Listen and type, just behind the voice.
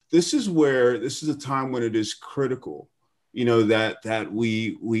this is a time when it is critical, that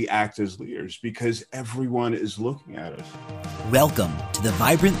we act as leaders because everyone is looking at us. Welcome to the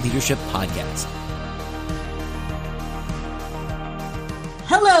Vibrant Leadership Podcast.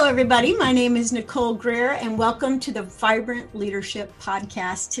 Hello, everybody. My name is Nicole Greer, and welcome to the Vibrant Leadership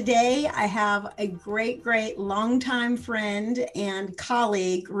Podcast. Today, I have a great longtime friend and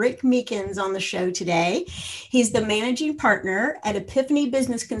colleague, Rick Meekins, on the show today. He's the managing partner at Epiphany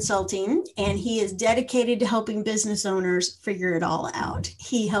Business Consulting, and he is dedicated to helping business owners figure it all out.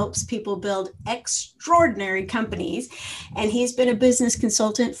 He helps people build extraordinary companies, and he's been a business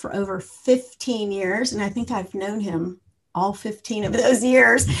consultant for over 15 years, and I think I've known him all 15 of those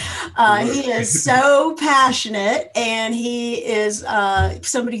years. He is so passionate, and he is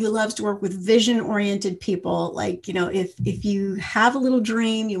somebody who loves to work with vision-oriented people. Like, if you have a little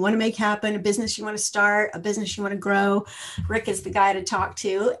dream you want to make happen, a business you want to start, a business you want to grow, Rick is the guy to talk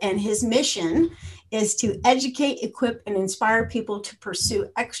to. And his mission is to educate, equip, and inspire people to pursue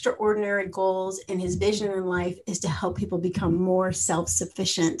extraordinary goals. And his vision in life is to help people become more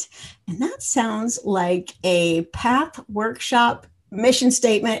self-sufficient. And that sounds like a PATH workshop mission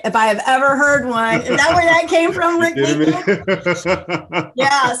statement, if I have ever heard one. Is that where that came from, Rick?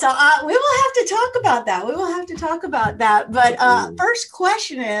 Yeah, so we will have to talk about that. But first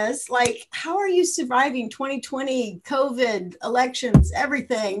question is, how are you surviving 2020, COVID, elections,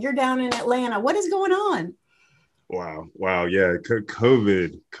 everything? You're down in Atlanta. What is going on? Wow. Yeah.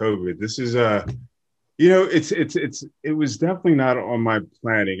 COVID. This is, it was definitely not on my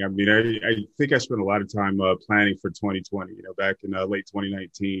planning. I mean, I think I spent a lot of time planning for 2020, back in late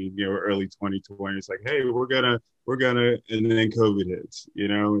 2019, early 2020. It's like, hey, we're gonna, and then COVID hits,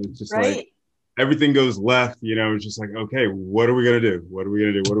 it's just right. Like everything goes left, it's just like, okay, what are we going to do? What are we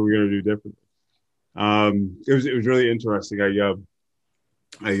going to do? What are we going to do differently? It was really interesting. I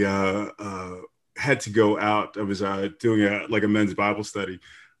had to go out. I was doing a men's Bible study.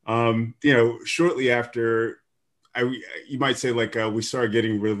 Shortly after, you might say we started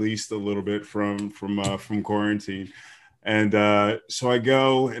getting released a little bit from quarantine. And so I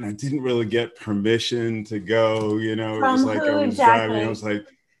go, and I didn't really get permission to go, it was like I was exactly? driving. I was like,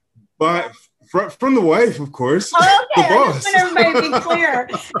 but from the wife, of course. Oh, okay. The boss. Everybody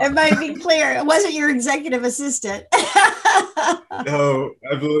be clear. It wasn't your executive assistant. No,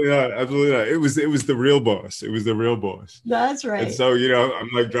 absolutely not. It was the real boss. That's right. And so,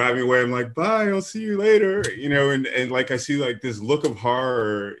 I'm driving away. I'm like, bye, I'll see you later. And I see this look of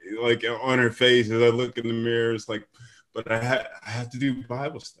horror, on her face as I look in the mirror. It's like, but I have to do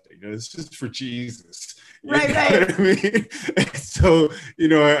Bible study. It's just for Jesus. Right. What I mean? So,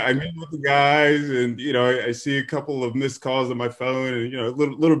 I meet with the guys, and, I see a couple of missed calls on my phone, and, a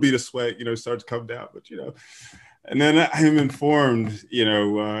little bead of sweat, starts to come down. But, and then I am informed,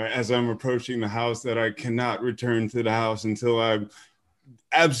 as I'm approaching the house, that I cannot return to the house until I'm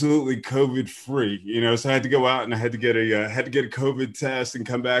absolutely COVID free, so I had to go out and I had to get a COVID test and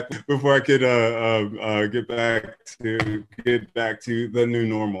come back before I could get back to the new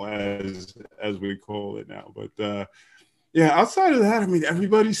normal as we call it now. But outside of that, I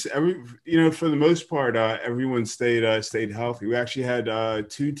mean, for the most part, everyone stayed healthy. We actually had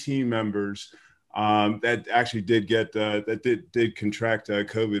 2 team members that actually did get did contract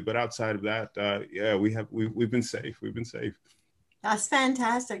COVID, but outside of that, we've been safe. That's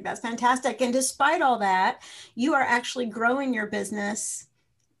fantastic. And despite all that, you are actually growing your business,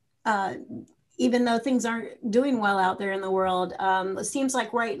 even though things aren't doing well out there in the world. It seems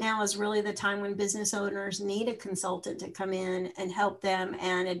like right now is really the time when business owners need a consultant to come in and help them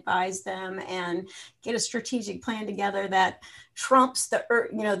and advise them and get a strategic plan together that trumps the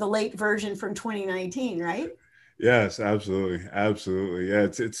late version from 2019, right? Yes, absolutely. Yeah,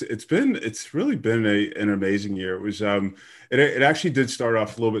 it's really been an amazing year. It was it actually did start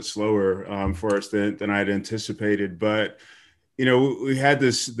off a little bit slower for us than I'd anticipated, but we had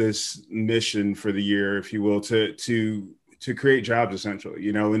this mission for the year, if you will, to create jobs essentially.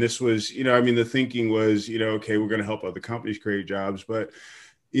 And this was the thinking was okay, we're going to help other companies create jobs, but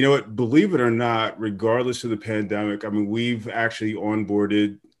believe it or not, regardless of the pandemic, we've actually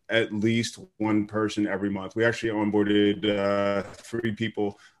onboarded at least one person every month. We actually onboarded 3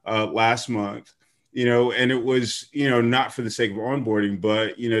 people last month, and it was, not for the sake of onboarding,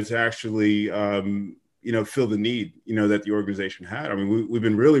 but, to actually, fill the need, that the organization had. We've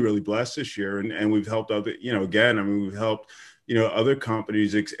been really, really blessed this year, and we've helped other, we've helped, other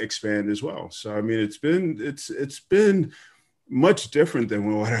companies expand as well. So, it's been much different than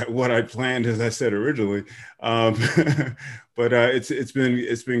what I planned, as I said originally. But it's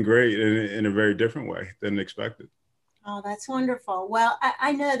been great in a very different way than expected. Oh, that's wonderful. Well,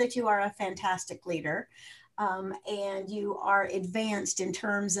 I know that you are a fantastic leader. And you are advanced in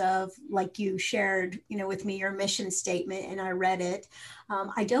terms of, like you shared, with me, your mission statement, and I read it.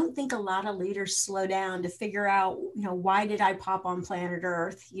 I don't think a lot of leaders slow down to figure out, why did I pop on planet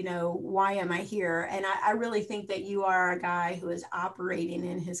Earth? Why am I here? And I really think that you are a guy who is operating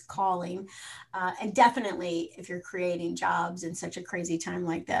in his calling. And definitely if you're creating jobs in such a crazy time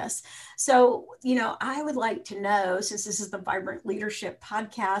like this. So, I would like to know, since this is the Vibrant Leadership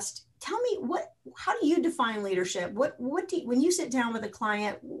Podcast, tell me how do you define leadership? When you sit down with a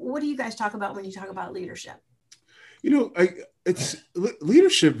client, what do you guys talk about when you talk about leadership?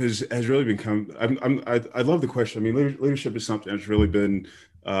 Leadership has really become, I love the question. I mean, leadership is something that's really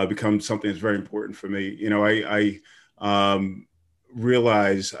become something that's very important for me. I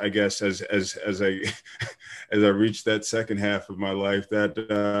realize, I guess, as I, as I reach that second half of my life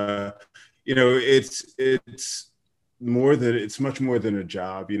that, it's much more than a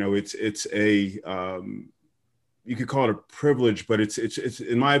job. It's a, you could call it a privilege, but it's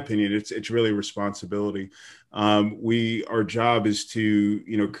in my opinion, it's really a responsibility. Our job is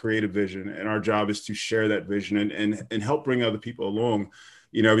to, create a vision, and our job is to share that vision and help bring other people along.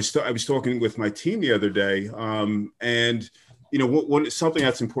 I was talking with my team the other day, and something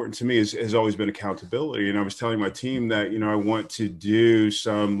that's important to me has always been accountability. And I was telling my team that, I want to do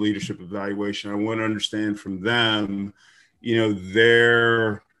some leadership evaluation. I want to understand from them,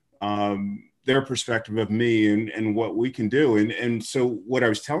 their perspective of me and what we can do. And so what I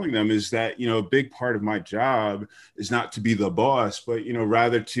was telling them is that, a big part of my job is not to be the boss, but,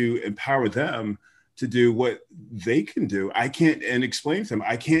 rather to empower them to do what they can do. I can't, and explain to them,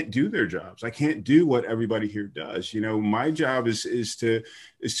 I can't do their jobs. I can't do what everybody here does. My job is to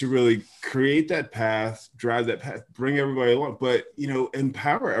really create that path, drive that path, bring everybody along, but,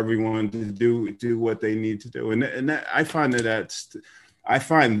 empower everyone to do what they need to do. And that, I find I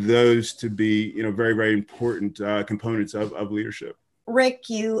find those to be, very, very important components of leadership. Rick,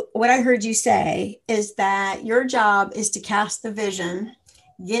 what I heard you say is that your job is to cast the vision,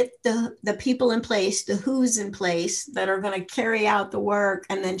 get the people in place, the who's in place that are going to carry out the work,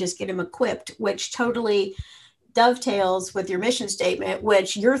 and then just get them equipped, which totally dovetails with your mission statement,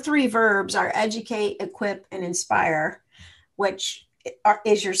 which your three verbs are educate, equip, and inspire, which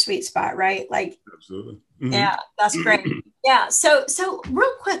is your sweet spot, right? Like, absolutely. Mm-hmm. Yeah, that's great. Yeah. So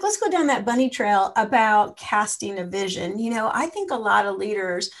real quick, let's go down that bunny trail about casting a vision. I think a lot of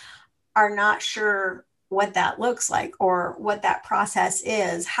leaders are not sure what that looks like or what that process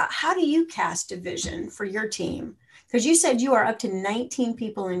is. How do you cast a vision for your team? Because you said you are up to 19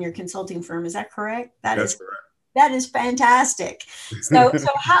 people in your consulting firm. Is that correct? That's correct. That is fantastic. So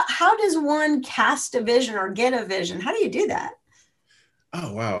how does one cast a vision or get a vision? How do you do that?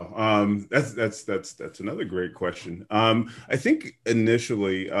 Oh, wow. That's another great question. I think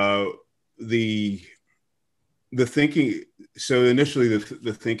initially the thinking, so initially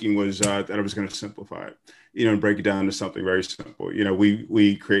the thinking was that I was going to simplify it, and break it down to something very simple.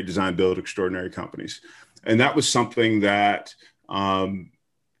 We create, design, build extraordinary companies. And that was something that on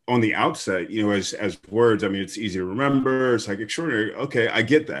the outset, as words, I mean, it's easy to remember. It's like extraordinary. Okay, I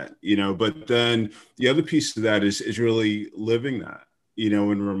get that, but then the other piece of that is really living that,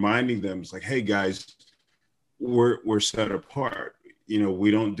 and reminding them, it's like, hey guys, we're set apart.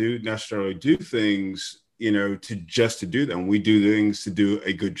 We don't necessarily do things, to do them. We do things to do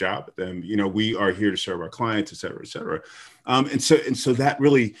a good job at them. We are here to serve our clients, et cetera, et cetera. And so that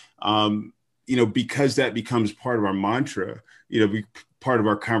really, because that becomes part of our mantra, part of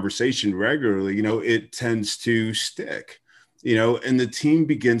our conversation regularly, it tends to stick. And the team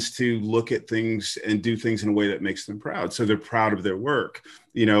begins to look at things and do things in a way that makes them proud. So they're proud of their work,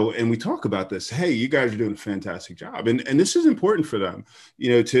 and we talk about this. Hey, you guys are doing a fantastic job. And this is important for them,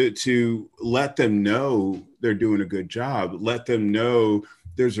 to let them know they're doing a good job. Let them know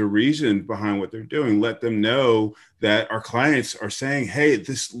there's a reason behind what they're doing. Let them know that our clients are saying, hey,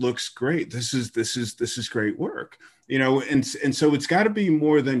 this looks great. This is great work. And so it's got to be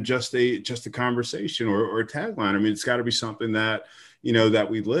more than just a conversation or a tagline. I mean, it's got to be something that, that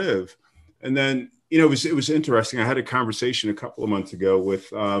we live. And then, it was interesting. I had a conversation a couple of months ago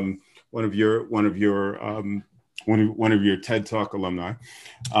with one of your TED Talk alumni.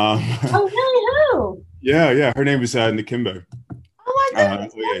 Oh, really? Who? Yeah. Her name is Nikimbo. Oh my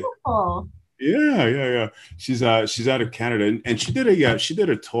goodness, wonderful. Yeah. She's out of Canada, and she did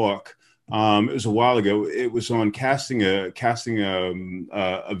a talk. It was a while ago. It was on casting a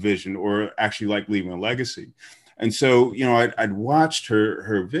vision, or actually like leaving a legacy. And so, I'd watched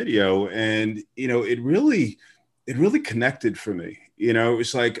her video, and, it really connected for me, It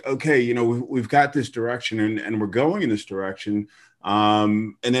was like, okay, we've got this direction and we're going in this direction.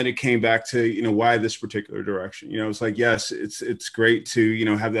 And then it came back to, why this particular direction. It's like, yes, it's great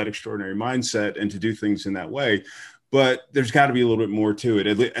to, have that extraordinary mindset and to do things in that way, but there's got to be a little bit more to it,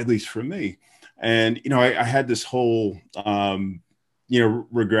 at least for me. And, I had this whole,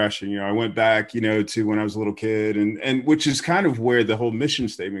 regression. I went back, to when I was a little kid, and which is kind of where the whole mission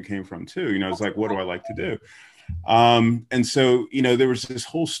statement came from too. It's like, what do I like to do? And so, there was this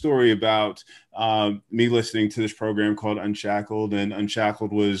whole story about me listening to this program called Unshackled, and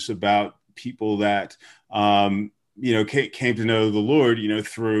Unshackled was about people that, came to know the Lord,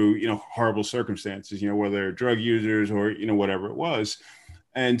 through, horrible circumstances, whether they're drug users or, whatever it was.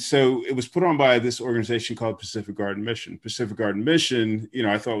 And so it was put on by this organization called Pacific Garden Mission. Pacific Garden Mission,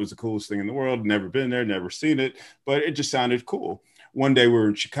 I thought was the coolest thing in the world. Never been there, never seen it, but it just sounded cool. One day we were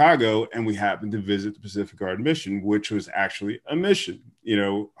in Chicago and we happened to visit the Pacific Garden Mission, which was actually a mission,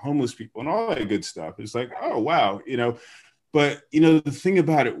 homeless people and all that good stuff. It's like, oh, wow, but, the thing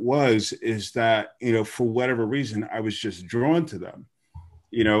about it is that, for whatever reason, I was just drawn to them.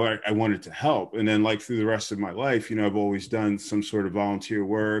 I wanted to help. And then like through the rest of my life, I've always done some sort of volunteer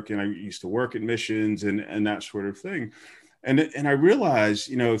work, and I used to work at missions and that sort of thing. And I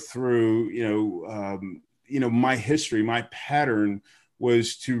realized, through, my history, my pattern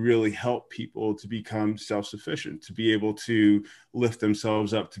was to really help people to become self-sufficient, to be able to lift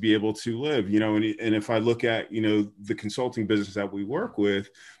themselves up, to be able to live, and if I look at, the consulting business that we work with,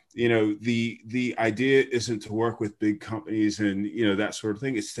 the idea isn't to work with big companies and, that sort of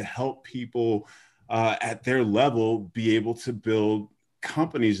thing. It's to help people at their level be able to build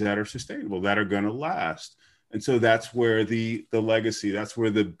companies that are sustainable, that are going to last. And so that's where the legacy, that's where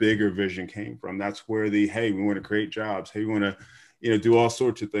the bigger vision came from. That's where hey, we want to create jobs. Hey, we want to, do all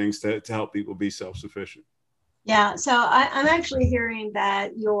sorts of things to help people be self-sufficient. Yeah. So I'm actually hearing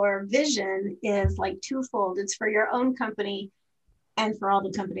that your vision is like twofold. It's for your own company and for all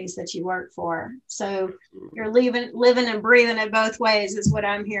the companies that you work for. So you're living and breathing it both ways is what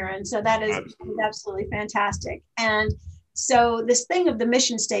I'm hearing. So that is absolutely fantastic. And so this thing of the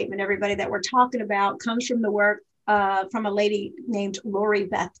mission statement, everybody, that we're talking about comes from the work from a lady named Lori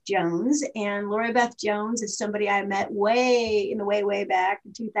Beth Jones. And Lori Beth Jones is somebody I met way back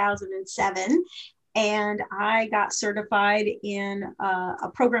in 2007. And I got certified in a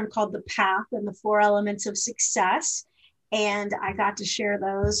program called The Path and the 4 Elements of Success. And I got to share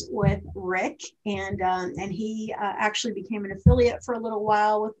those with Rick, and he actually became an affiliate for a little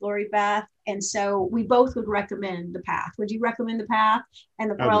while with Lori Beth. And so we both would recommend The Path. Would you recommend The Path and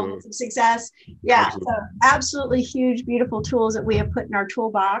the 4 Elements of Success? Yeah, absolutely. So absolutely huge, beautiful tools that we have put in our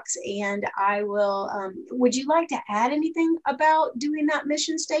toolbox. And I will, would you like to add anything about doing that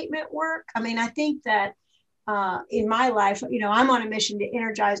mission statement work? I mean, I think that in my life, I'm on a mission to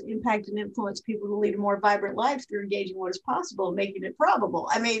energize, impact, and influence people to lead a more vibrant life through engaging what is possible and making it probable.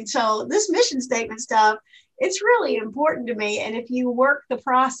 I mean, so this mission statement stuff, it's really important to me. And if you work the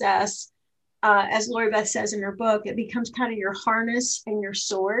process, as Lori Beth says in her book, it becomes kind of your harness and your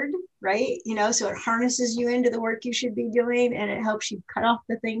sword, right? So it harnesses you into the work you should be doing, and it helps you cut off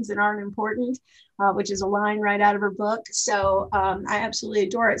the things that aren't important, which is a line right out of her book. So I absolutely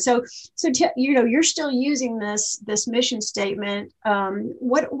adore it. So you're still using this mission statement.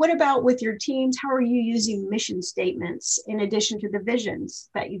 What about with your teams? How are you using mission statements in addition to the visions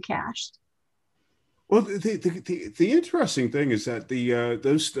that you cached? Well, the interesting thing is that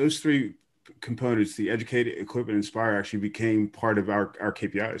those 3 components, the educate, equip, and inspire, actually became part of our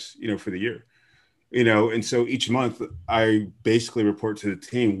KPIs, for the year, and so each month I basically report to the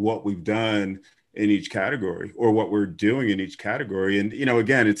team what we've done in each category or what we're doing in each category. And,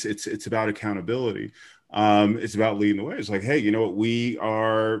 again, it's about accountability. It's about leading the way. It's like, hey, what, we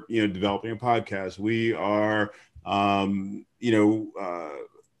are, developing a podcast. We are,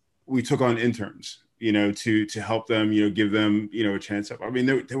 we took on interns, to help them, give them, a chance up. I mean,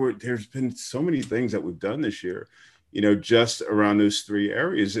 there's been so many things that we've done this year, just around those 3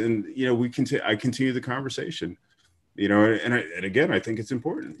 areas. And, I continue the conversation, and again, I think it's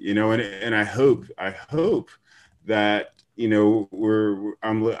important, and I hope that,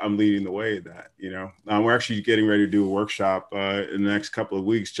 I'm leading the way in that, we're actually getting ready to do a workshop in the next couple of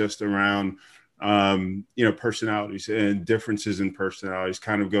weeks just around personalities and differences in personalities,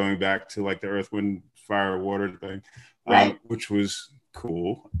 kind of going back to like the Earth, Wind, Fire, Water thing, right. Which was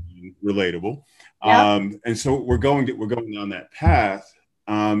cool, relatable. Yep. And so we're going down that path.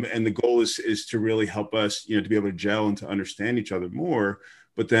 And the goal is to really help us, to be able to gel and to understand each other more.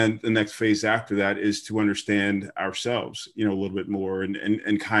 But then the next phase after that is to understand ourselves, a little bit more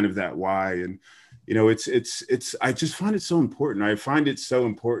and kind of that why. And, I just find it so important. I find it so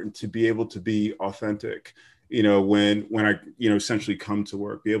important to be able to be authentic, when I, essentially come to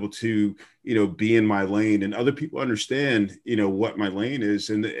work, be able to, be in my lane, and other people understand, what my lane is,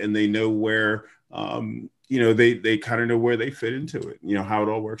 and they know where, they kind of know where they fit into it, how it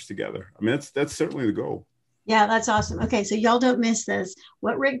all works together. I mean, that's certainly the goal. Yeah, that's awesome. Okay, so y'all don't miss this.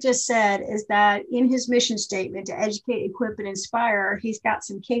 What Rick just said is that in his mission statement to educate, equip, and inspire, he's got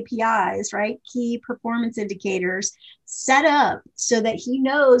some KPIs, right? Key performance indicators set up so that he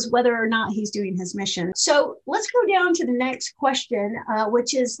knows whether or not he's doing his mission. So let's go down to the next question,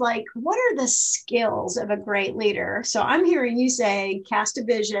 which is like, what are the skills of a great leader? So I'm hearing you say cast a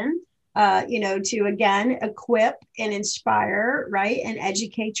vision, to again equip and inspire, right, and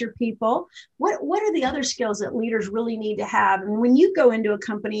educate your people. What are the other skills that leaders really need to have? And when you go into a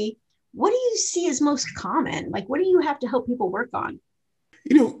company, what do you see as most common? Like, what do you have to help people work on?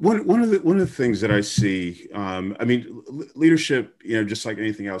 One of the things that I see, leadership, just like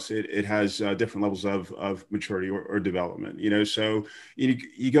anything else, it has different levels of maturity or development. So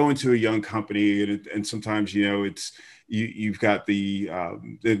you go into a young company, and sometimes it's you've got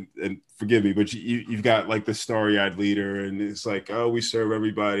and forgive me, but you've got like the starry-eyed leader, and it's like, oh, we serve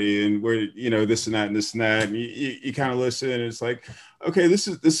everybody, and we're this and that and this and that, and you kind of listen, and it's like, okay, this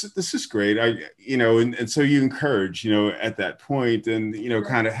is great. And so you encourage, at that point, and,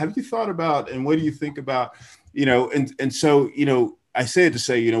 kind of, have you thought about, and what do you think about, and so, I say it to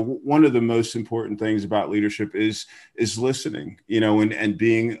say, one of the most important things about leadership is listening, and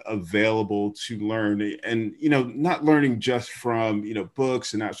being available to learn, and, not learning just from,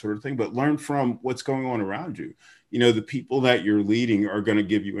 books and that sort of thing, but learn from what's going on around you. The people that you're leading are going to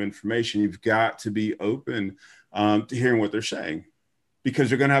give you information. You've got to be open to hearing what they're saying, because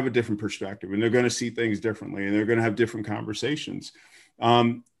they're going to have a different perspective, and they're going to see things differently, and they're going to have different conversations.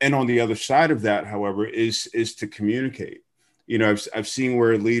 And on the other side of that, however, is to communicate. I've seen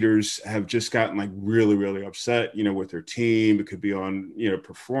where leaders have just gotten like really, really upset, with their team. It could be on,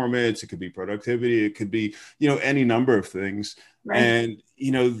 performance, it could be productivity, it could be, any number of things. Right. And,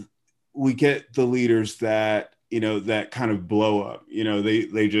 we get the leaders that, that kind of blow up,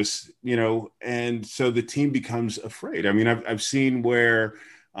 they just, and so the team becomes afraid. I mean, I've seen where,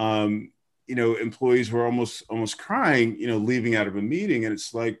 employees were almost crying, leaving out of a meeting, and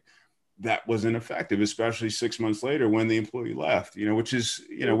it's like, that wasn't effective, especially 6 months later when the employee left, which is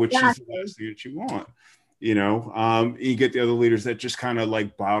the last thing that you want. You get the other leaders that just kind of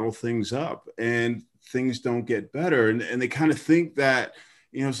like bottle things up, and things don't get better. And they kind of think that,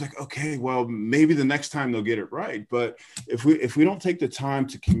 it's like, okay, well, maybe the next time they'll get it right. But if we don't take the time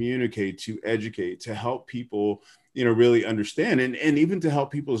to communicate, to educate, to help people, really understand, and even to help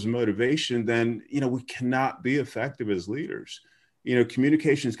people's motivation, then, we cannot be effective as leaders.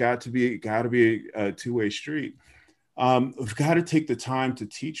 Communication's got to be a two-way street. We've got to take the time to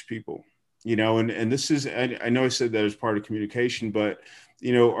teach people, and this is, I know I said that as part of communication, but,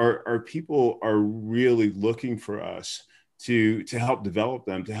 our people are really looking for us to help develop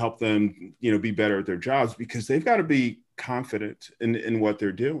them, to help them, be better at their jobs, because they've got to be confident in what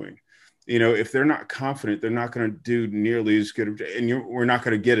they're doing. If they're not confident, they're not going to do nearly as good, and we're not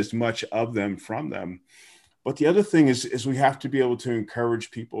going to get as much of them from them. But the other thing is we have to be able to encourage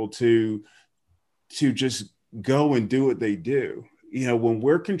people to just go and do what they do. When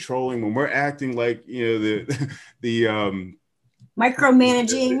we're controlling, when we're acting like, the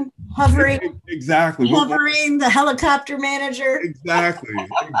micromanaging, hovering, exactly, hovering, the helicopter manager.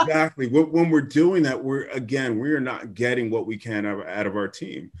 Exactly. When we're doing that, we are not getting what we can out of our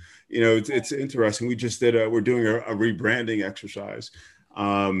team. It's interesting. We just we're doing a rebranding exercise.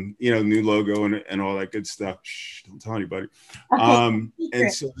 New logo and all that good stuff. Shh, don't tell anybody. And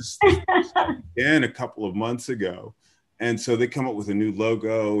so this began a couple of months ago. And so they come up with a new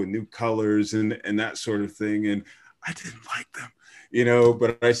logo and new colors and that sort of thing. And I didn't like them,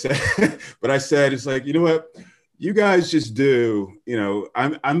 but I said, it's like, you know what? You guys just do,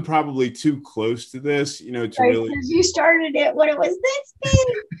 I'm probably too close to this, to right, really. Because you started it when it was this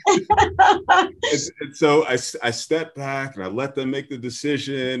big. and so I stepped back and I let them make the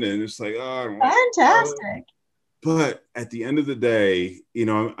decision, and it's like, oh, fantastic. But at the end of the day,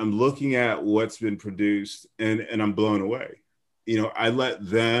 I'm looking at what's been produced, and I'm blown away. I let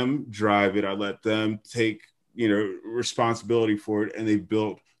them drive it. I let them take, responsibility for it, and they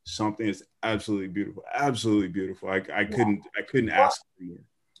built something that's absolutely beautiful. I couldn't ask for more.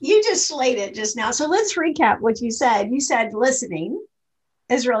 You just slayed it just now. So let's recap what you said. You said listening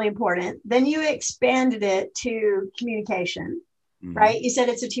is really important. Then you expanded it to communication, right? You said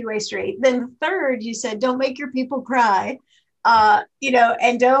it's a two-way street. Then third, you said don't make your people cry.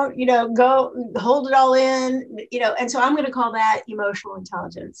 and don't, go hold it all in, and so I'm going to call that emotional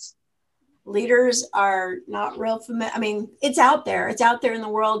intelligence. Leaders are not real familiar. I mean, it's out there in the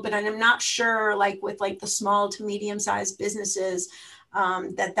world, but I'm not sure, like with like the small to medium sized businesses,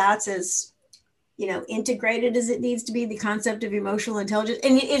 that's as, integrated as it needs to be, the concept of emotional intelligence.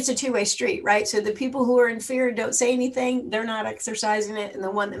 And it's a two-way street, right? So the people who are in fear and don't say anything, they're not exercising it. And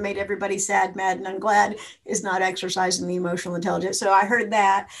the one that made everybody sad, mad, and unglad is not exercising the emotional intelligence. So I heard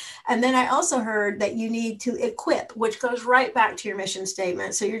that. And then I also heard that you need to equip, which goes right back to your mission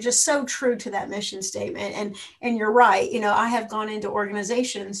statement. So you're just so true to that mission statement. And you're right. I have gone into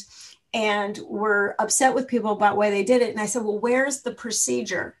organizations and were upset with people about why they did it. And I said, well, where's the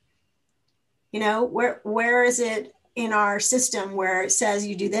procedure? Where is it in our system where it says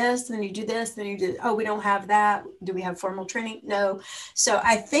you do this, then you do this, then you do, oh, we don't have that. Do we have formal training? No. So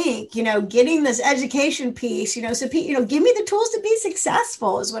I think, getting this education piece, so, give me the tools to be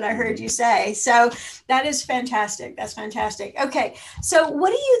successful is what I heard you say. So that is fantastic. That's fantastic. Okay. So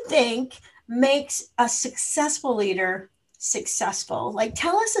what do you think makes a successful leader successful? Like,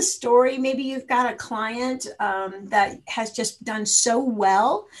 tell us a story. Maybe you've got a client that has just done so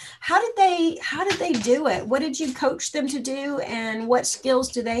well. How did they do it? What did you coach them to do, and what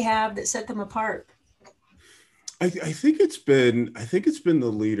skills do they have that set them apart? I think it's been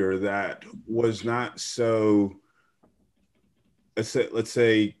the leader that was not so, let's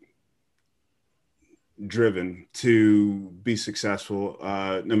say driven to be successful,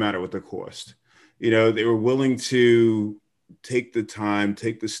 no matter what the cost. They were willing to take the time,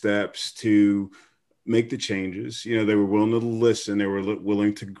 take the steps to make the changes. They were willing to listen. They were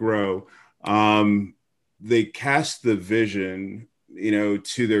willing to grow. They cast the vision,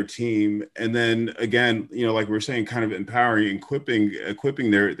 to their team. And then again, like we were saying, kind of empowering, equipping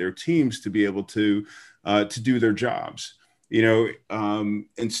their teams to be able to do their jobs,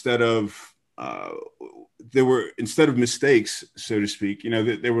 instead of mistakes, so to speak,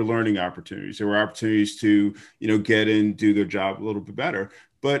 there were learning opportunities. There were opportunities to, get in, do their job a little bit better.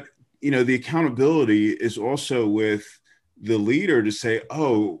 But, the accountability is also with the leader to say,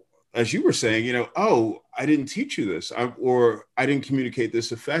 oh, as you were saying, oh, I didn't teach you this, or I didn't communicate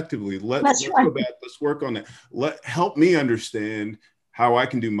this effectively. Let's right. go back. Let's work on that. Help me understand how I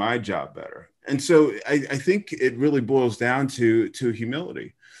can do my job better. And so I think it really boils down to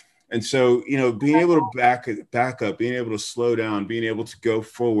humility. And so, being able to back up, being able to slow down, being able to go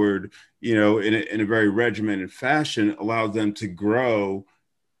forward, in a very regimented fashion allows them to grow,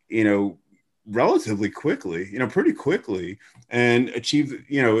 relatively quickly, pretty quickly, and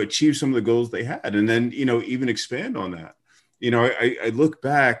achieve some of the goals they had. And then, even expand on that. I look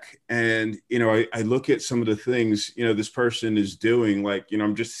back and, I look at some of the things, this person is doing, like,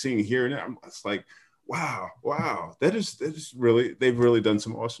 I'm just seeing here and there. It's like, wow. That is really, they've really done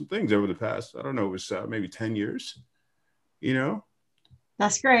some awesome things over the past, I don't know, it was maybe 10 years,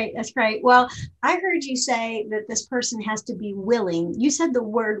 That's great. That's great. Well, I heard you say that this person has to be willing. You said the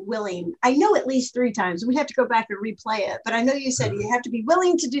word willing. I know at least 3 times. We have to go back and replay it. But I know you said you have to be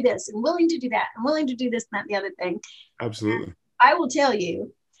willing to do this and willing to do that and willing to do this and that and the other thing. Absolutely. And I will tell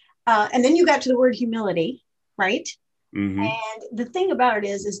you. And then you got to the word humility, right? Mm-hmm. And the thing about it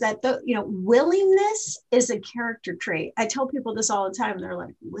is that willingness is a character trait. I tell people this all the time. They're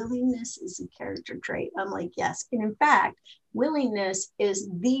like, willingness is a character trait. I'm like, yes. And in fact, willingness is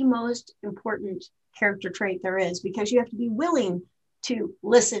the most important character trait there is, because you have to be willing to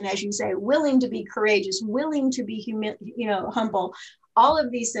listen, as you say, willing to be courageous, willing to be humble, all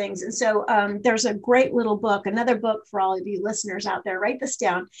of these things. And so there's a great little book, another book for all of you listeners out there, write this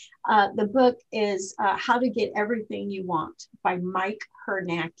down. The book is How to Get Everything You Want by Mike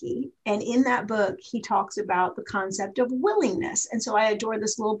Hernacki. And in that book, he talks about the concept of willingness. And so I adore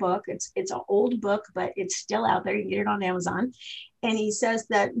this little book. It's an old book, but it's still out there. You can get it on Amazon. And he says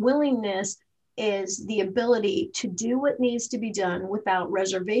that willingness is the ability to do what needs to be done without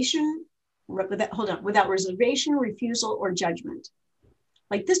reservation, refusal, or judgment.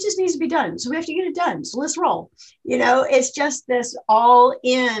 Like, this just needs to be done. So we have to get it done. So let's roll. It's just this all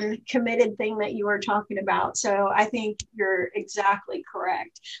in committed thing that you were talking about. So I think you're exactly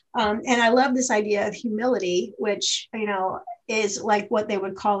correct. And I love this idea of humility, which, is like what they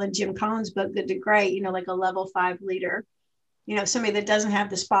would call in Jim Collins' book, Good to Great, like a level 5 leader. Somebody that doesn't have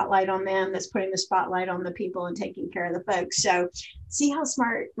the spotlight on them, that's putting the spotlight on the people and taking care of the folks. So see how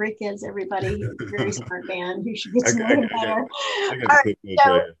smart Rick is, everybody. He's a very smart man who should get to know him better.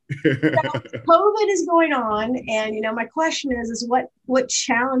 So COVID is going on. And, my question is what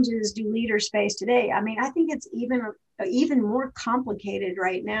challenges do leaders face today? I mean, I think it's even more complicated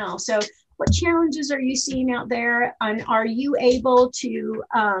right now. So What challenges are you seeing out there? And are you able to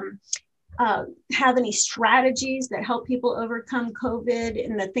have any strategies that help people overcome COVID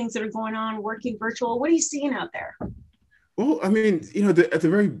and the things that are going on working virtual? What are you seeing out there? Well, I mean, at the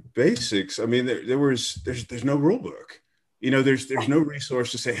very basics, I mean, there's no rule book. There's no resource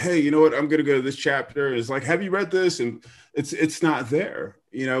to say, hey, you know what, I'm going to go to this chapter. It's like, have you read this? And it's not there,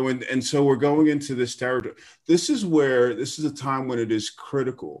 and so we're going into this territory. This is a time when it is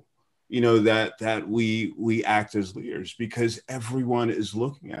critical, that we act as leaders, because everyone is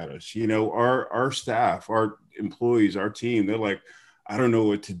looking at us. Our staff, our employees, our team, they're like, I don't know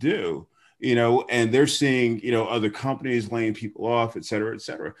what to do. And they're seeing, other companies laying people off, et cetera, et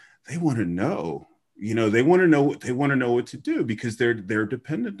cetera. They want to know, they want to know what to do, because they're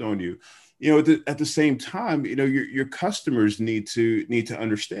dependent on you. At the same time, your customers need to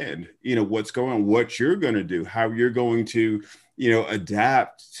understand, what's going on, what you're going to do, how you're going to,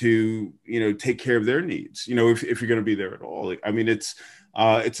 adapt to, take care of their needs, if you're going to be there at all. I mean, it's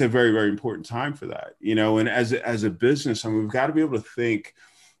a very, very important time for that, and as a business, I mean, we've got to be able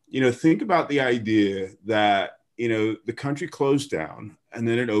to think about the idea that, the country closed down and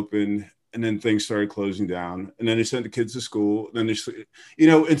then it opened, and then things started closing down, and then they sent the kids to school. Then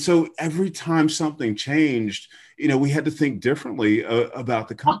and so every time something changed, we had to think differently about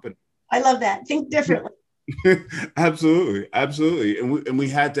the company. I love that. Think differently. Absolutely. And we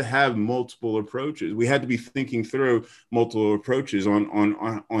had to have multiple approaches. We had to be thinking through multiple approaches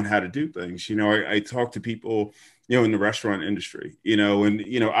on how to do things. I talked to people, in the restaurant industry,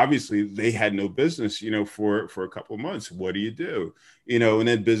 and, obviously they had no business, for a couple of months. What do you do? And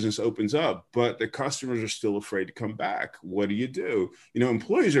then business opens up, but the customers are still afraid to come back. What do you do?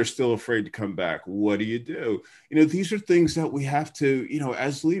 Employees are still afraid to come back. What do you do? These are things that we have to,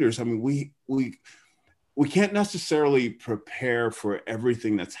 as leaders, I mean, we can't necessarily prepare for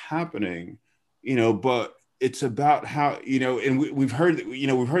everything that's happening, but it's about how, and we've heard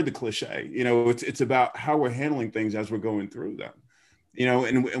the cliche, it's about how we're handling things as we're going through them,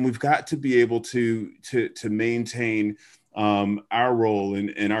 and we've got to be able to maintain our role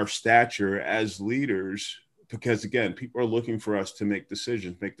and our stature as leaders, because again, people are looking for us to make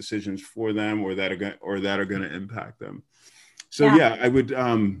decisions for them, or that are going to impact them. So yeah, I would,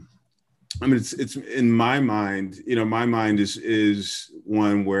 I mean, it's in my mind, my mind is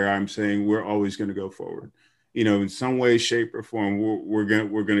one where I'm saying we're always going to go forward, in some way, shape, or form. We're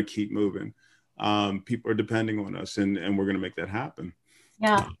going to keep moving. People are depending on us, and we're going to make that happen.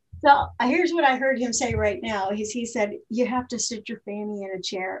 Yeah. So here's what I heard him say right now. He said, you have to sit your fanny in a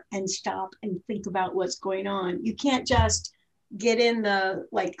chair and stop and think about what's going on. You can't just get in the,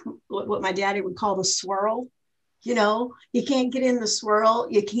 like what my daddy would call the swirl. You can't get in the swirl.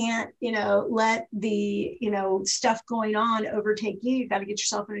 You can't, let the, stuff going on overtake you. You got to get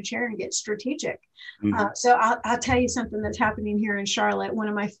yourself in a chair and get strategic. Mm-hmm. So I'll tell you something that's happening here in Charlotte. One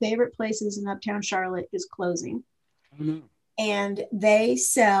of my favorite places in Uptown Charlotte is closing. Mm-hmm. And they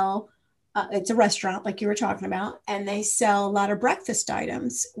sell, it's a restaurant like you were talking about, and they sell a lot of breakfast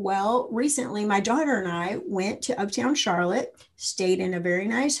items. Well, recently my daughter and I went to Uptown Charlotte, stayed in a very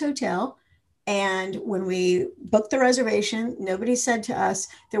nice hotel. And when we booked the reservation, nobody said to us,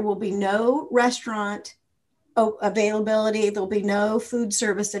 there will be no restaurant availability. There'll be no food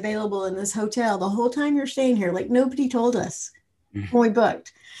service available in this hotel the whole time you're staying here. Like, nobody told us when we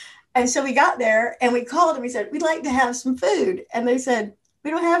booked. And so we got there and we called and we said, we'd like to have some food. And they said,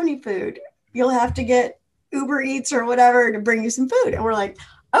 we don't have any food. You'll have to get Uber Eats or whatever to bring you some food. And we're like,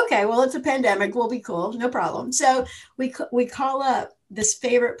 okay, well, it's a pandemic. We'll be cool. No problem. So we call up this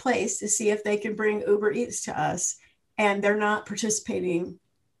favorite place to see if they can bring Uber Eats to us. And they're not participating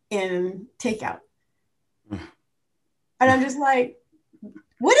in takeout. And I'm just like,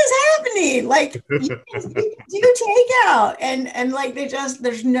 what is happening? Like, you do takeout. And like,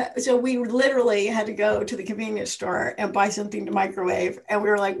 so we literally had to go to the convenience store and buy something to microwave. And we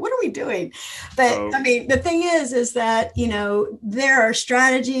were like, what are we doing? But I mean, the thing is that, there are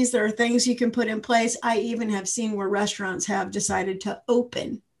strategies, there are things you can put in place. I even have seen where restaurants have decided to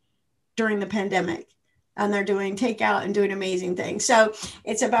open during the pandemic. And they're doing takeout and doing amazing things. So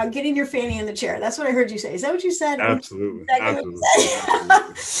it's about getting your fanny in the chair. That's what I heard you say. Is that what you said? Absolutely.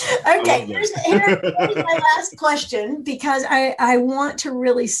 Okay, here's my last question, because I want to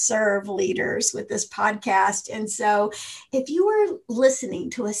really serve leaders with this podcast. And so if you were listening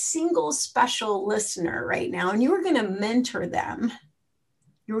to a single special listener right now, and you were going to mentor them,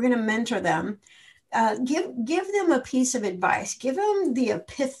 give them a piece of advice, give them the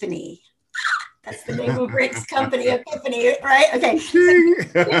epiphany. That's the name of Rick's company, Epiphany, right? Okay.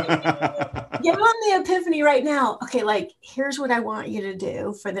 Give them the epiphany right now. Okay, like, here's what I want you to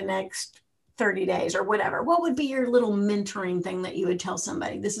do for the next 30 days or whatever, what would be your little mentoring thing that you would tell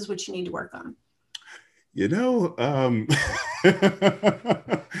somebody? This is what you need to work on. You know,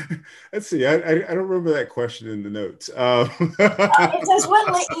 let's see. I don't remember that question in the notes. It says,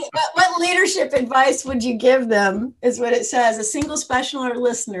 what leadership advice would you give them is what it says. A single special or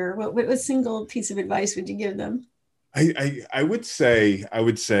listener, what single piece of advice would you give them? I would say,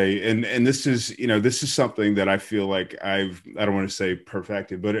 and this is, this is something that I feel like I don't want to say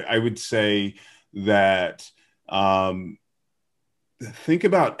perfected, but I would say that, think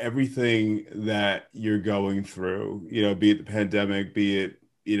about everything that you're going through, be it the pandemic, be it,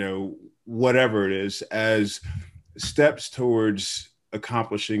 whatever it is, as steps towards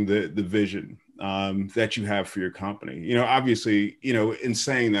accomplishing the vision that you have for your company. Obviously, in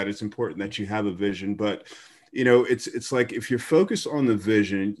saying that, it's important that you have a vision, but it's like if you're focused on the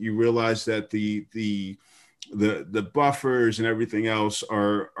vision, you realize that the buffers and everything else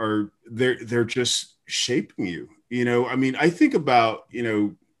they're just shaping you. I mean, I think about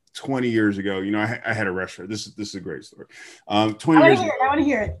 20 years ago, I had a restaurant. This is a great story. 20 years ago, I want to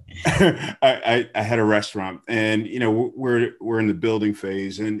hear it. I had a restaurant, and we're in the building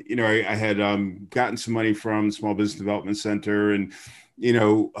phase, and I had gotten some money from the Small Business Development Center, and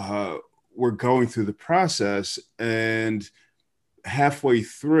we're going through the process, and halfway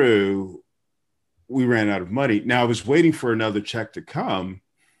through, we ran out of money. Now I was waiting for another check to come,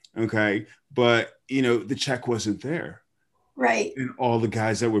 okay, but the check wasn't there. Right. And all the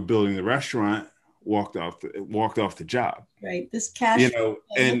guys that were building the restaurant walked off the job. Right. This cash,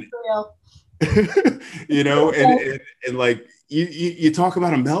 and real. and like you talk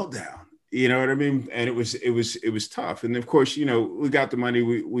about a meltdown. You know what I mean? And it was tough. And of course, we got the money,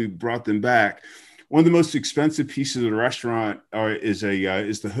 we brought them back. One of the most expensive pieces of the restaurant is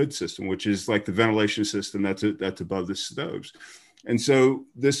the hood system, which is like the ventilation system that's above the stoves. And so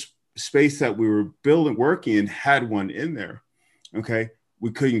this space that we were working in had one in there. Okay.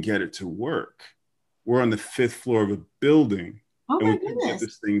 We couldn't get it to work. We're on the 5th floor of a building, and we couldn't get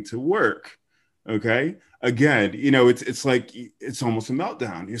this thing to work. Okay. Again, it's like, it's almost a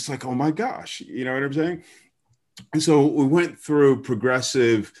meltdown. It's like, oh my gosh, you know what I'm saying? And so we went through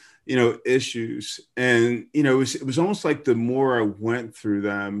progressive, issues, and, it was almost like the more I went through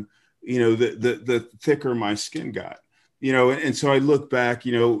them, the thicker my skin got, and so I look back,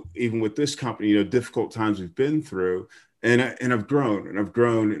 even with this company, difficult times we've been through, and I've grown and I've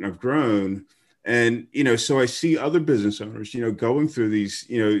grown and I've grown. And, so I see other business owners, going through these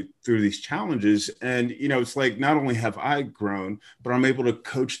challenges. And, it's like, not only have I grown, but I'm able to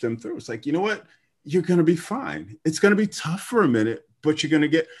coach them through. It's like, you know what, you're going to be fine. It's going to be tough for a minute, but you're going to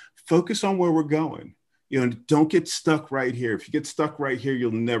get focused on where we're going. Don't get stuck right here. If you get stuck right here,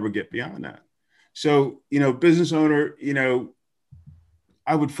 you'll never get beyond that. So, business owner,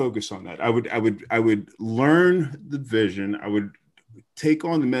 I would focus on that. I would learn the vision. I would take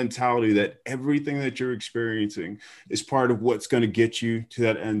on the mentality that everything that you're experiencing is part of what's going to get you to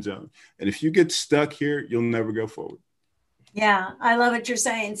that end zone. And if you get stuck here, you'll never go forward. Yeah, I love what you're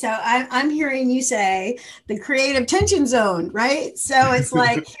saying. So I'm hearing you say the creative tension zone, right? So it's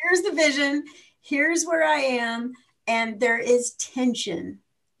like, here's the vision, here's where I am, and there is tension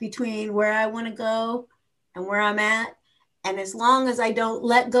between where I want to go and where I'm at. And as long as I don't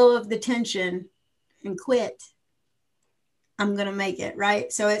let go of the tension and quit, I'm going to make it,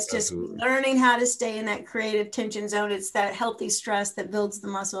 right? So it's just learning how to stay in that creative tension zone. It's that healthy stress that builds the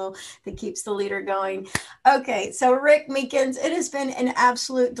muscle that keeps the leader going. Okay, so Rick Meekins, it has been an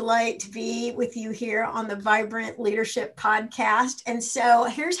absolute delight to be with you here on the Vibrant Leadership Podcast. And so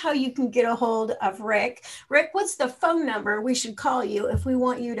here's how you can get a hold of Rick. Rick, what's the phone number we should call you if we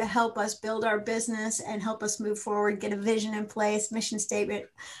want you to help us build our business and help us move forward, get a vision in place, mission statement?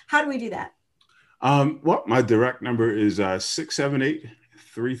 How do we do that? Well, my direct number is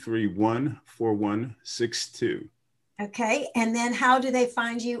 678-331-4162. Okay. And then how do they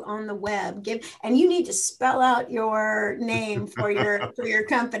find you on the web? And you need to spell out your name for your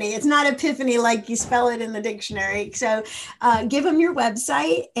company. It's not Epiphany like you spell it in the dictionary. So give them your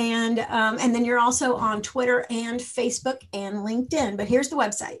website, and then you're also on Twitter and Facebook and LinkedIn. But here's the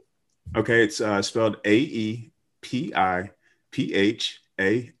website. Okay. It's spelled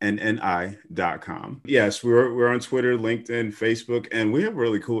AEPIPHANNI.com. Yes, we're on Twitter, LinkedIn, Facebook, and we have a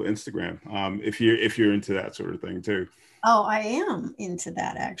really cool Instagram. If you're into that sort of thing too. Oh, I am into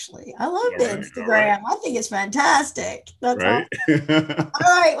that, actually. I love the Instagram. Right. I think it's fantastic. That's right. Awesome.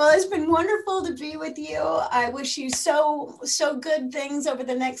 All right. Well, it's been wonderful to be with you. I wish you so good things over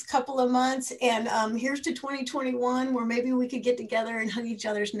the next couple of months. And here's to 2021, where maybe we could get together and hug each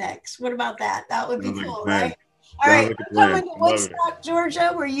other's necks. What about that? That would be cool, right? All Sounds right. like a I'm plan. coming to I love it. Woodstock,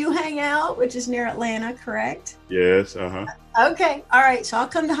 Georgia, where you hang out, which is near Atlanta, correct? Yes. Uh-huh. Okay. All right. So I'll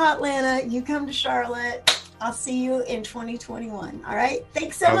come to Hotlanta. You come to Charlotte. I'll see you in 2021. All right.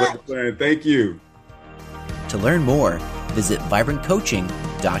 Thanks so Sounds much. like a plan. Thank you. To learn more, visit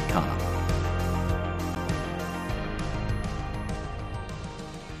vibrantcoaching.com.